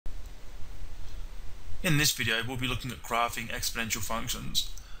In this video, we'll be looking at graphing exponential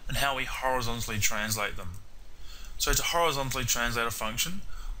functions and how we horizontally translate them. So to horizontally translate a function,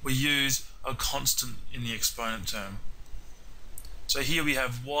 we use a constant in the exponent term. So here we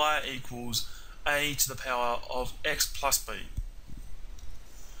have y equals a to the power of x plus b.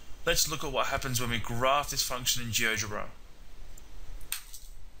 Let's look at what happens when we graph this function in GeoGebra.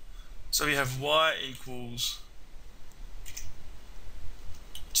 So we have y equals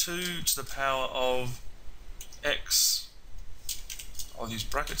 2 to the power of x, I'll use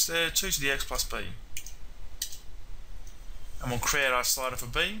brackets there, 2 to the x plus b. And we'll create our slider for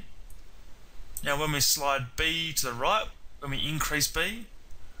b. Now when we slide b to the right, when we increase b,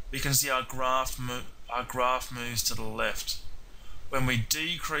 we can see our graph moves to the left. When we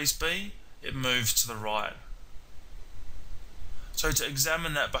decrease b, it moves to the right. So to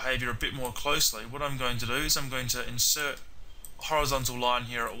examine that behavior a bit more closely, what I'm going to do is I'm going to insert a horizontal line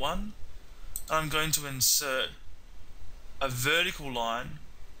here at 1, and I'm going to insert a vertical line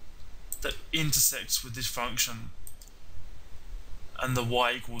that intersects with this function and the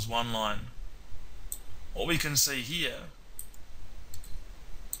y equals 1 line. What we can see here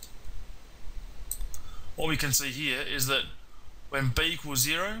is that when b equals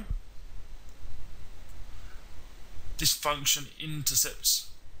 0, this function intercepts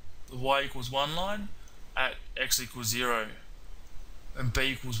the y equals 1 line at x equals 0. When b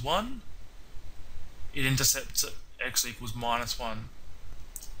equals 1, it intercepts at x equals minus 1.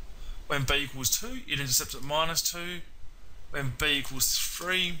 When b equals 2, it intercepts at minus 2. When b equals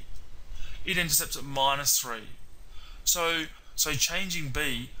 3, it intercepts at minus 3. So changing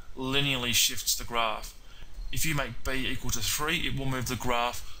b linearly shifts the graph. If you make b equal to 3, it will move the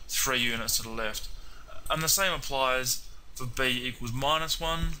graph 3 units to the left. And the same applies for b equals minus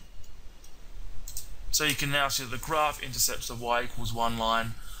 1. So you can now see that the graph intercepts the y equals 1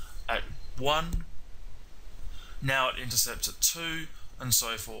 line at 1. Now it intercepts at 2, and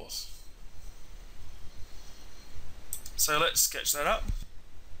so forth. So let's sketch that up.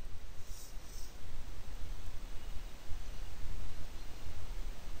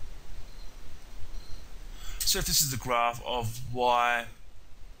 So if this is the graph of y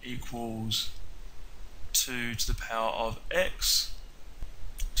equals 2 to the power of x,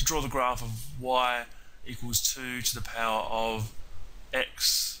 to draw the graph of y equals 2 to the power of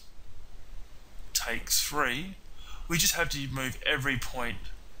x take 3, we just have to move every point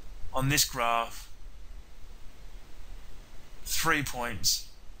on this graph 3 points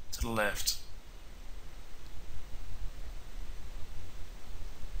to the left.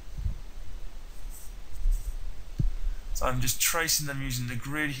 So I'm just tracing them using the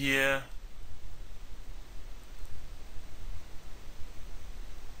grid here.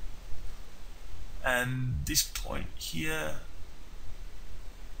 And this point here,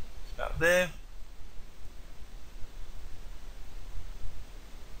 about there.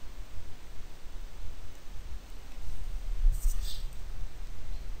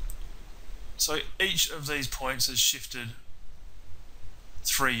 So each of these points has shifted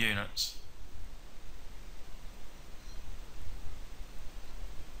 3 units.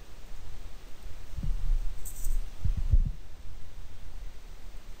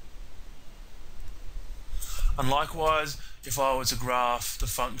 And likewise, if I were to graph the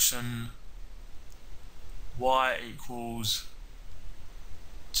function y equals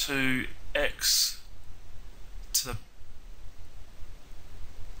 2x to the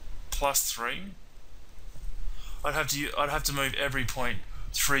plus 3, I'd have to move every point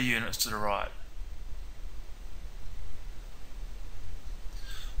 3 units to the right.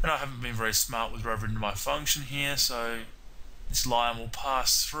 And I haven't been very smart with where I've written my function here, so this line will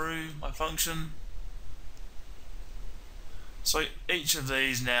pass through my function. So each of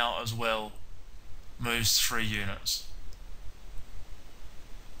these now as well moves 3 units.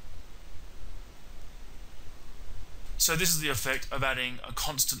 So this is the effect of adding a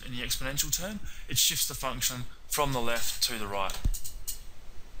constant in the exponential term. It shifts the function from the left to the right.